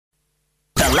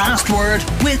The Last Word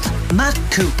with Matt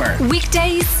Cooper.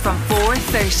 Weekdays from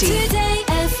 4:30. Today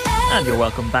FM. And you're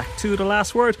welcome back to The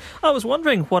Last Word. I was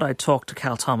wondering what I'd talk to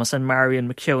Cal Thomas and Marion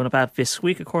McKeone about this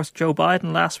week. Of course, Joe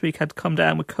Biden last week had come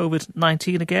down with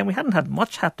COVID-19 again. We hadn't had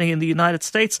much happening in the United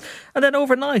States. And then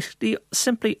overnight, the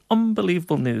simply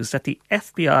unbelievable news that the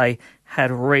FBI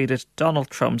had raided Donald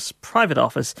Trump's private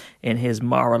office in his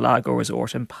Mar-A-Lago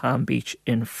resort in Palm Beach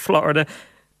in Florida.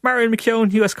 Marion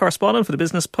McKeone, US correspondent for the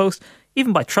Business Post.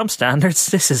 Even by Trump standards,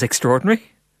 this is extraordinary.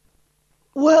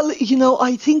 Well,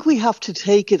 I think we have to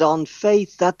take it on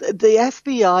faith that the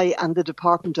FBI and the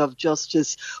Department of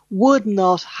Justice would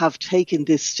not have taken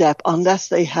this step unless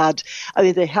they had,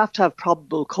 they have to have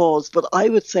probable cause, but I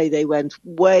would say they went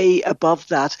way above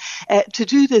that. To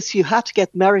do this, you had to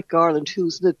get Merrick Garland,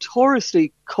 who's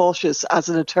notoriously cautious as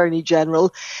an Attorney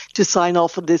General, to sign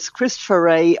off on this. Christopher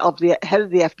Wray, the head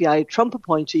of the FBI, Trump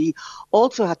appointee,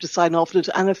 also had to sign off on it,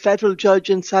 and a federal judge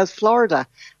in South Florida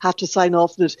had to sign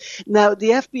off on it. Now,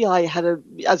 the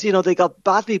FBI as you know, they got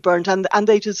badly burnt, and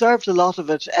they deserved a lot of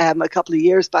it a couple of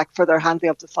years back for their handling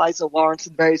of the FISA warrants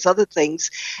and various other things.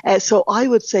 So I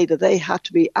would say that they had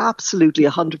to be absolutely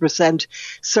 100%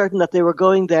 certain that they were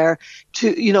going there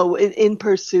to, in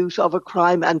pursuit of a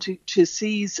crime and to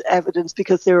seize evidence,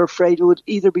 because they were afraid it would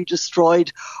either be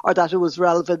destroyed or that it was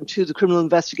relevant to the criminal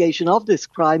investigation of this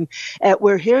crime.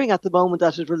 We're hearing at the moment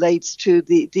that it relates to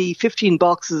the 15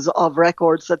 boxes of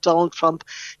records that Donald Trump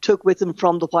took with him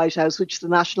from the White House, which the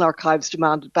National Archives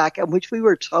demanded back, and which we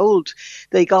were told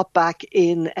they got back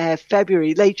in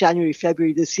late January,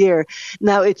 February this year.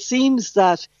 Now, it seems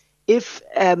that if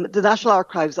the National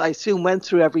Archives, I assume, went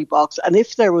through every box, and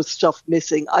if there was stuff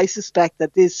missing, I suspect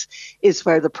that this is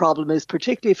where the problem is,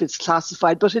 particularly if it's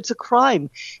classified. But it's a crime.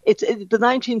 The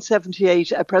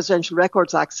 1978 Presidential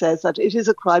Records Act says that it is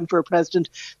a crime for a president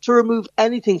to remove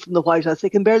anything from the White House. They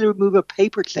can barely remove a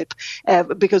paperclip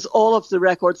because all of the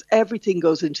records, everything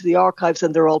goes into the archives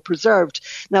and they're all preserved.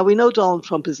 Now, we know Donald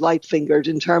Trump is light-fingered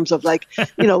in terms of, I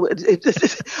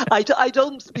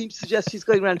don't mean to suggest he's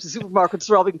going around to supermarkets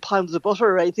robbing pounds of butter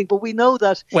or anything, but we know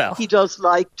that he does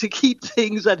like to keep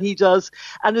things, and he does.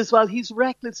 And as well, he's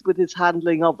reckless with his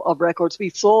handling of records. We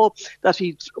saw that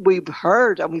we've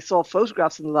heard, and we saw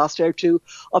photographs in the last day or two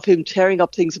of him tearing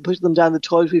up things and putting them down the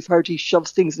toilet. We've heard he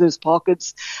shoves things in his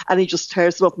pockets and he just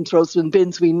tears them up and throws them in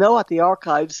bins. We know at the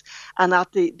archives and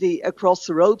at the across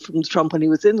the road from Trump when he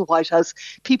was in the White House,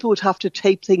 people would have to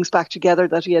tape things back together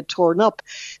that he had torn up.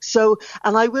 So,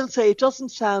 and I will say, it doesn't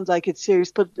sound like it's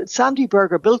serious, but Sandy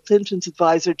Berger, Bill Clinton's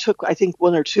advisor, took, I think,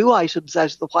 one or two items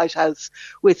out of the White House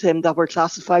with him that were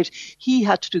classified. He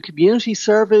had to do community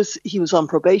service. He was on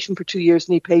probation for 2 years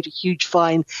and he paid a huge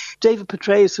fine. David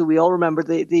Petraeus, who we all remember,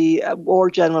 the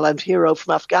war general and hero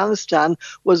from Afghanistan,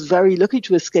 was very lucky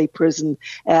to escape prison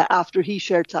after he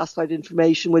shared classified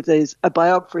information with a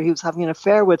biographer he was having an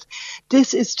affair with.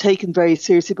 This is taken very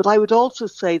seriously, but I would also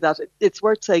say that it's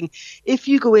worth saying, if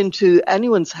you go into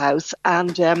anyone's house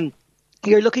and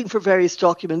you're looking for various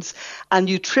documents and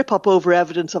you trip up over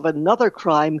evidence of another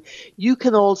crime, you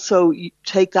can also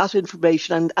take that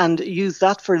information and use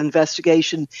that for an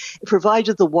investigation,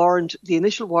 provided the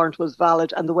initial warrant was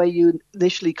valid and the way you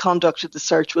initially conducted the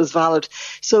search was valid.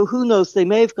 So who knows, they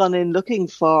may have gone in looking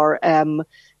for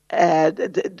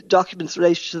the documents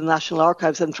related to the National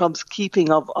Archives and Trump's keeping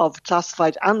of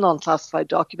classified and non-classified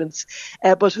documents.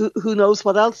 But who knows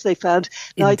what else they found.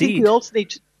 Now, Indeed. I think we also need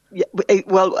to... Yeah,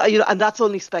 well, and that's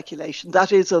only speculation.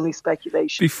 That is only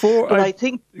speculation. Go ahead,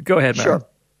 Mary. Sure.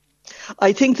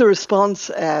 I think the response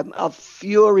of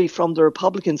fury from the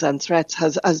Republicans and threats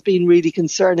has been really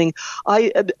concerning.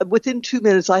 Within 2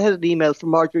 minutes, I had an email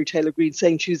from Marjorie Taylor Greene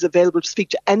saying she was available to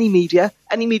speak to any media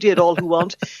at all who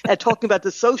want, talking about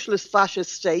the socialist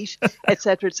fascist state,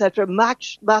 etc., etc. Matt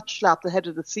Schlapp, the head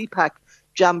of the CPAC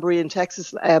Jamboree in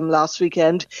Texas last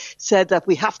weekend, said that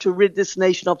we have to rid this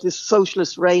nation of this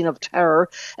socialist reign of terror,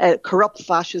 corrupt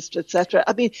fascist, etc.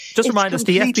 I mean, just remind us,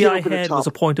 the FBI head was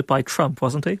appointed by Trump,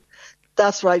 wasn't he?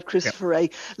 That's right, Christopher Wray.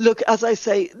 Look, as I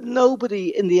say,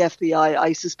 nobody in the FBI,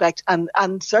 I suspect, and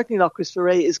certainly not Christopher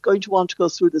Wray, is going to want to go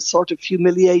through the sort of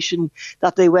humiliation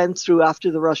that they went through after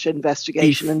the Russia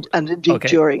investigation and indeed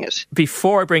during it.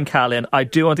 Before I bring Cal in, I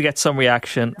do want to get some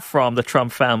reaction from the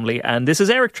Trump family. And this is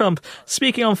Eric Trump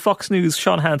speaking on Fox News'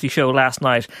 Sean Hannity show last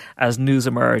night as news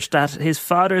emerged that his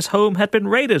father's home had been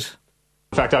raided.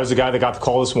 In fact, I was the guy that got the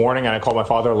call this morning, and I called my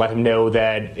father to let him know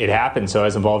that it happened. So I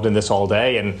was involved in this all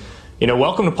day. And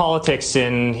welcome to politics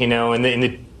in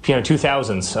the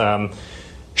 2000s.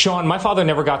 Sean, my father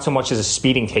never got so much as a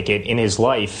speeding ticket in his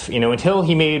life, until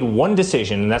he made one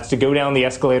decision, and that's to go down the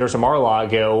escalators of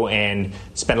Mar-A-Lago and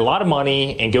spend a lot of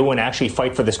money and go and actually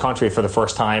fight for this country for the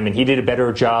first time. And he did a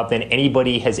better job than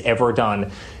anybody has ever done.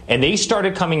 And they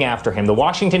started coming after him. The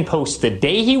Washington Post, the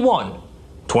day he won,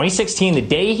 2016, the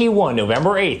day he won,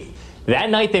 November 8th,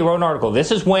 that night they wrote an article.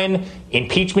 This is when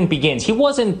impeachment begins. He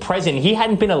wasn't president. He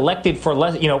hadn't been elected for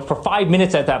for 5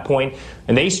 minutes at that point.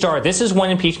 And they start, this is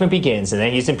when impeachment begins. And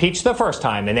then he's impeached the first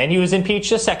time. And then he was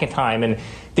impeached a second time. And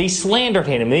they slandered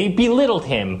him. They belittled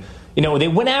him. They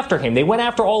went after him. They went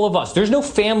after all of us. There's no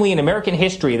family in American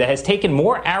history that has taken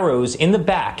more arrows in the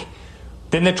back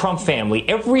than the Trump family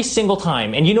every single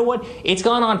time. And you know what? It's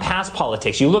gone on past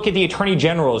politics. You look at the attorney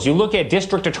generals, you look at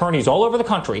district attorneys all over the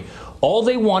country. All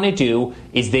they want to do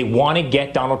is they want to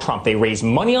get Donald Trump. They raise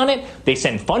money on it. They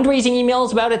send fundraising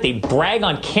emails about it. They brag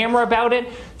on camera about it.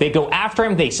 They go after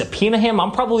him. They subpoena him.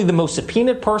 I'm probably the most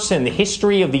subpoenaed person in the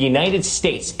history of the United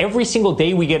States. Every single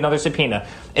day we get another subpoena.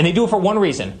 And they do it for one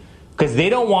reason, because they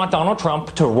don't want Donald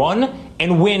Trump to run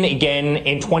and win again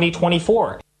in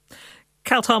 2024.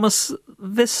 Cal Thomas,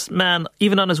 this man,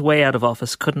 even on his way out of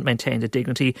office, couldn't maintain the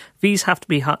dignity. These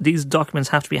documents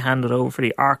have to be handed over for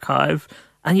the archive,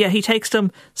 and yet he takes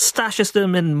them, stashes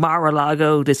them in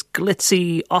Mar-A-Lago, this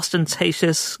glitzy,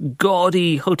 ostentatious,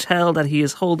 gaudy hotel that he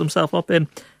has holed himself up in.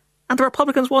 And the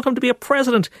Republicans want him to be a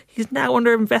president. He's now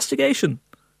under investigation.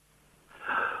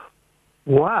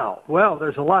 Wow. Well,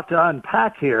 there's a lot to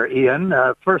unpack here, Ian.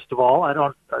 First of all, I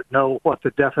don't know what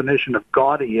the definition of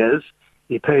gaudy is.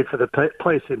 He paid for the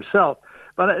place himself.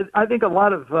 But I think a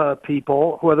lot of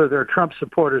people, whether they're Trump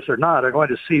supporters or not, are going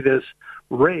to see this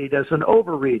raid as an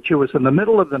overreach. It was in the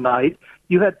middle of the night.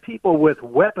 You had people with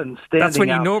weapons standing outside. That's when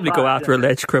you normally go after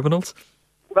alleged criminals.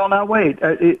 Well, now, wait.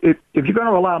 If you're going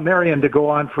to allow Marion to go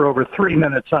on for over 3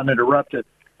 minutes uninterrupted,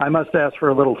 I must ask for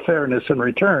a little fairness in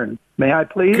return. May I,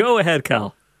 please? Go ahead,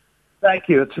 Cal. Thank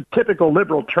you. It's a typical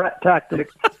liberal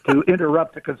tactic to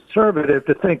interrupt a conservative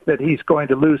to think that he's going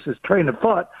to lose his train of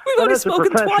thought. We've only spoken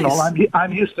twice.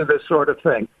 I'm used to this sort of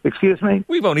thing. Excuse me?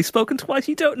 We've only spoken twice.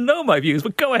 You don't know my views,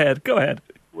 but go ahead. Go ahead.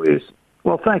 Please.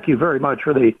 Well, thank you very much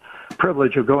for the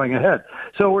privilege of going ahead.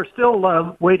 So we're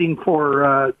still waiting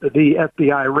for the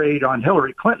FBI raid on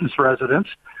Hillary Clinton's residence,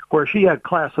 where she had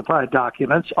classified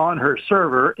documents on her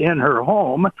server in her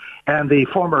home, and the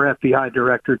former FBI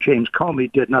director, James Comey,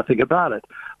 did nothing about it.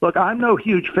 Look, I'm no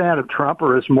huge fan of Trump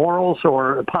or his morals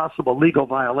or possible legal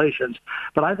violations,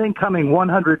 but I think coming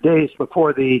 100 days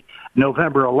before the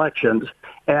November elections,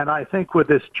 and I think with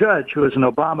this judge, who is an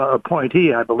Obama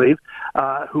appointee, I believe,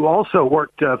 who also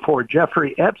worked for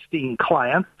Jeffrey Epstein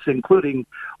clients, including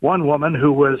one woman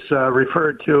who was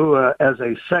referred to as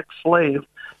a sex slave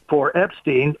for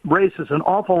Epstein, raises an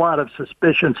awful lot of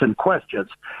suspicions and questions.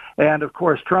 And, of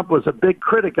course, Trump was a big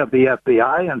critic of the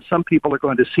FBI, and some people are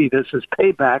going to see this as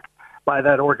payback by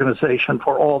that organization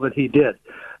for all that he did.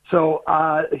 So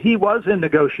he was in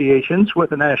negotiations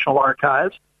with the National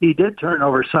Archives. He did turn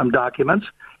over some documents,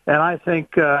 and I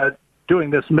think doing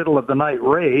this middle-of-the-night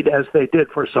raid, as they did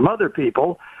for some other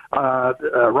people,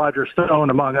 Roger Stone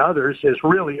among others, is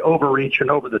really overreach and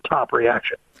over-the-top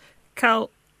reaction. Cal,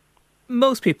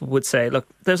 most people would say, look,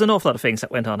 there's an awful lot of things that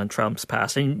went on in Trump's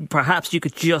past, and perhaps you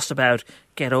could just about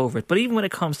get over it. But even when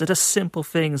it comes to the simple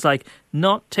things like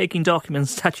not taking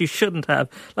documents that you shouldn't have,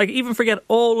 like even forget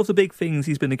all of the big things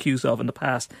he's been accused of in the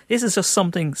past, this is just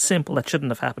something simple that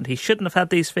shouldn't have happened. He shouldn't have had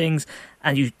these things,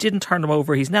 and you didn't turn them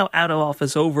over. He's now out of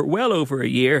office well over a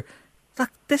year. Like,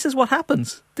 this is what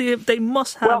happens. They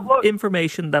must have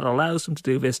information that allows them to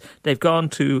do this. They've gone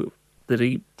to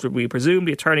we presume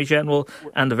the Attorney General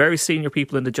and the very senior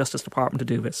people in the Justice Department to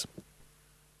do this.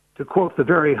 To quote the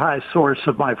very high source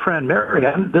of my friend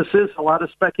Marion, this is a lot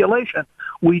of speculation.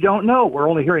 We don't know. We're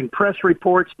only hearing press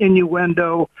reports,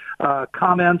 innuendo,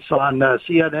 comments on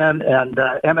CNN and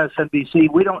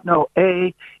MSNBC. We don't know,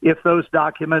 A, if those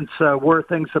documents were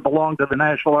things that belonged to the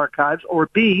National Archives, or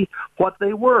B, what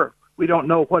they were. We don't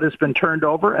know what has been turned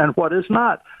over and what is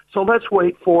not. So let's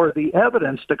wait for the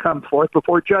evidence to come forth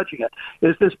before judging it.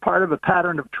 Is this part of a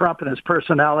pattern of Trump and his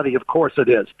personality? Of course it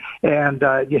is. And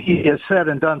he has said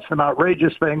and done some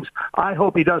outrageous things. I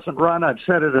hope he doesn't run. I've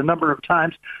said it a number of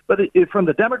times. But from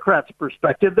the Democrats'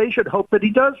 perspective, they should hope that he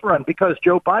does run, because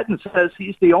Joe Biden says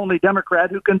he's the only Democrat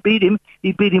who can beat him.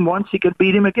 He beat him once. He can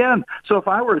beat him again. So if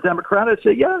I were a Democrat, I'd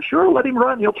say, yeah, sure, let him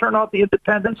run. He'll turn off the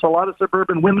independents, a lot of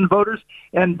suburban women voters,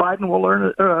 and Biden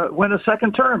will win a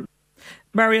second term.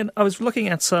 Marion, I was looking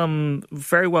at some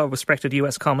very well-respected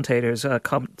US commentators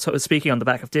speaking on the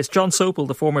back of this. John Sopel,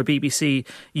 the former BBC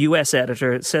US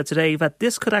editor, said today that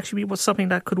this could actually be something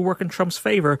that could work in Trump's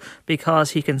favour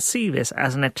because he can see this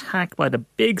as an attack by the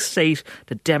big state,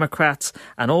 the Democrats,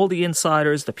 and all the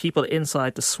insiders, the people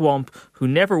inside the swamp who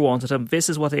never wanted him. This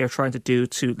is what they are trying to do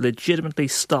to legitimately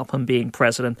stop him being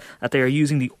president, that they are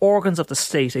using the organs of the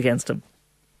state against him.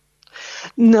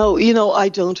 No, I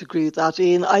don't agree with that,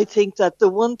 Ian. I think that the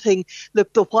one thing,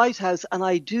 look, the White House, and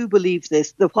I do believe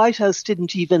this, the White House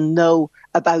didn't even know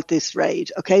about this raid,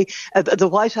 okay? The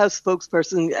White House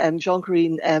spokesperson,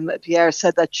 Jean-Corinne Pierre,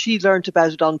 said that she learnt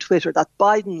about it on Twitter, that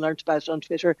Biden learnt about it on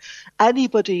Twitter.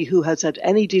 Anybody who has had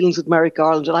any dealings with Merrick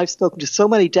Garland, and I've spoken to so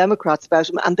many Democrats about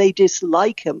him, and they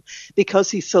dislike him because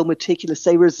he's so meticulous.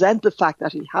 They resent the fact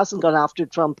that he hasn't gone after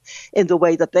Trump in the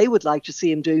way that they would like to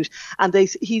see him do it. And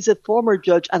he's a former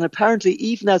judge, and apparently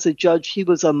even as a judge, he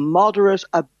was a moderate,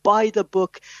 a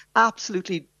by-the-book,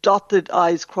 absolutely dot the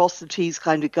I's, cross the T's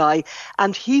kind of guy.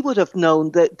 And he would have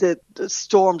known the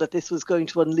storm that this was going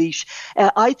to unleash.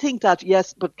 I think that,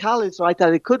 yes, but Cal is right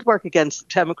that it could work against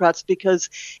Democrats,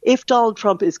 because if Donald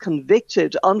Trump is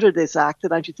convicted under this act, the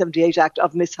 1978 Act,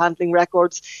 of mishandling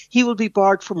records, he will be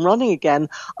barred from running again.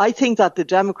 I think that the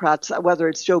Democrats, whether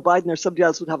it's Joe Biden or somebody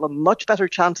else, would have a much better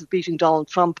chance of beating Donald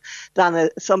Trump than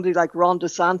somebody like Ron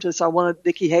DeSantis or one of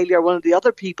Nikki Haley or one of the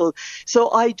other people. So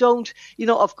I don't,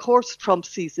 of course Trump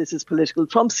sees this as political.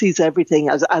 Trump sees everything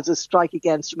as a strike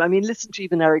against him. I mean, listen to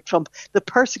even Eric Trump, the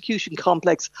persecution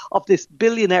complex of this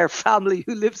billionaire family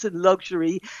who lives in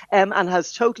luxury and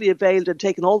has totally availed and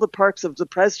taken all the perks of the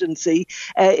presidency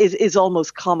is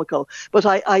almost comical. But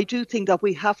I do think that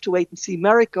we have to wait and see.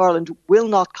 Merrick Garland will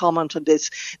not comment on this.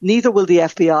 Neither will the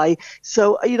FBI.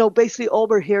 So, basically all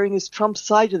we're hearing is Trump's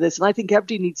side of this. And I think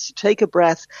everybody needs to take a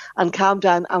breath and calm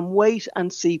down and wait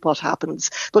and see what happens.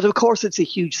 But of course, it's a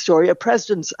huge story. A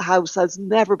president's house has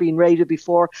never been raided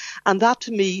before. And that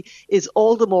to me is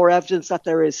all the more evidence that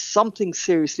there is something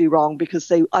seriously wrong,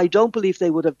 because I don't believe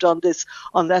they would have done this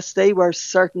unless they were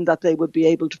certain that they would be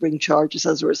able to bring charges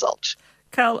as a result.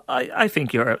 Cal, I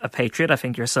think you're a patriot. I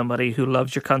think you're somebody who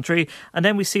loves your country. And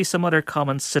then we see some other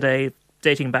comments today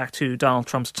dating back to Donald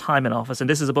Trump's time in office. And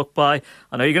this is a book by,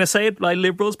 I know you're going to say it, by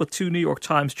liberals, but two New York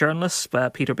Times journalists,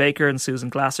 Peter Baker and Susan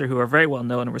Glasser, who are very well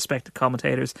known and respected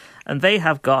commentators. And they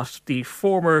have got the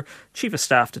former chief of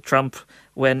staff to Trump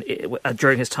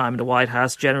during his time in the White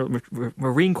House,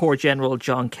 Marine Corps General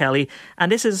John Kelly.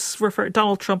 And this is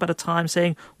Donald Trump at a time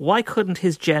saying, why couldn't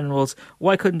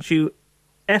you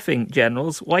effing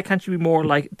generals, why can't you be more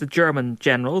like the German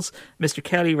generals? Mr.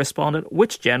 Kelly responded,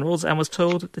 which generals? And was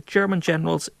told the German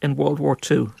generals in World War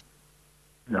II.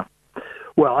 Yeah.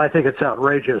 Well, I think it's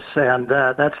outrageous, and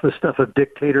that's the stuff of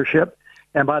dictatorship.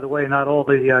 And by the way, not all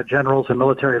the generals and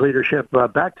military leadership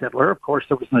backed Hitler. Of course,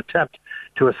 there was an attempt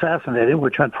to assassinate him,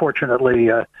 which unfortunately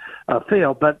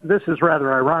failed. But this is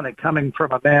rather ironic, coming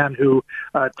from a man who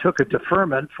took a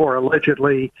deferment for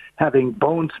allegedly having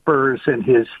bone spurs in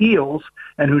his heels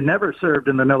and who never served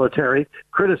in the military,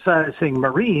 criticizing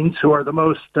Marines, who are the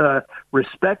most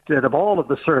respected of all of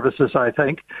the services, I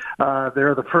think.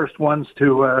 They're the first ones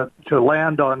to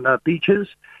land on beaches,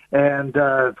 and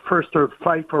first to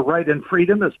fight for right and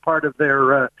freedom as part of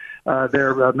their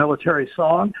military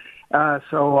song.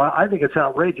 So I think it's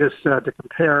outrageous to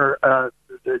compare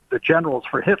the generals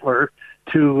for Hitler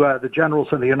to the generals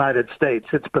in the United States.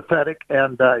 It's pathetic,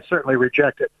 and I certainly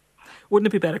reject it. Wouldn't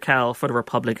it be better, Cal, for the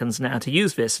Republicans now to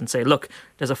use this and say, look,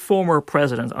 there's a former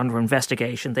president under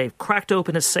investigation. They've cracked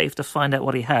open his safe to find out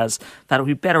what he has. That it would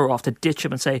be better off to ditch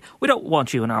him and say, we don't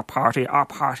want you in our party. Our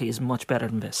party is much better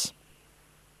than this.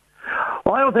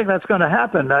 Well, I don't think that's going to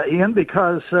happen, Ian,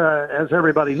 because as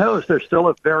everybody knows, there's still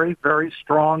a very, very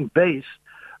strong base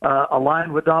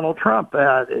aligned with Donald Trump.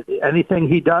 Anything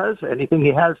he does, anything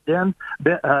he has done,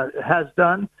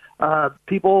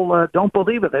 people don't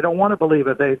believe it. They don't want to believe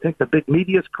it. They think the big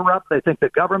media is corrupt. They think the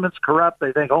government's corrupt.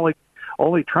 They think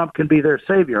only Trump can be their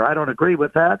savior. I don't agree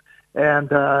with that.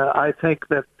 And I think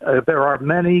that there are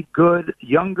many good,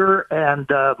 younger, and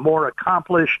more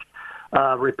accomplished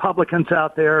Republicans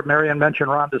out there. Marion mentioned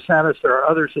Ron DeSantis. There are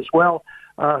others as well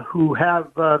who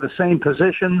have the same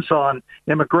positions on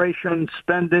immigration,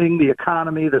 spending, the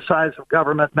economy, the size of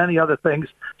government, many other things,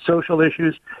 social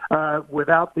issues,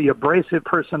 without the abrasive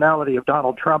personality of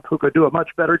Donald Trump, who could do a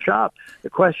much better job. The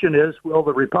question is, will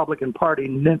the Republican Party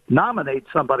nominate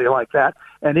somebody like that?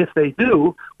 And if they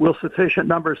do, will sufficient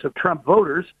numbers of Trump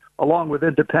voters, along with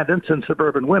independents and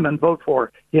suburban women, vote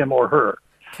for him or her?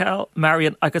 Cal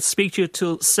Marion, I could speak to you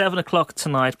till 7 o'clock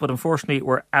tonight, but unfortunately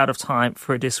we're out of time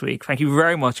for this week. Thank you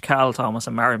very much, Cal, Thomas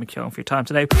and Marion McKeone, for your time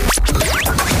today.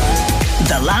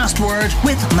 The Last Word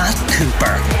with Matt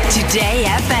Cooper. Today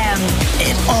FM.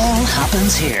 It all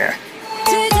happens here.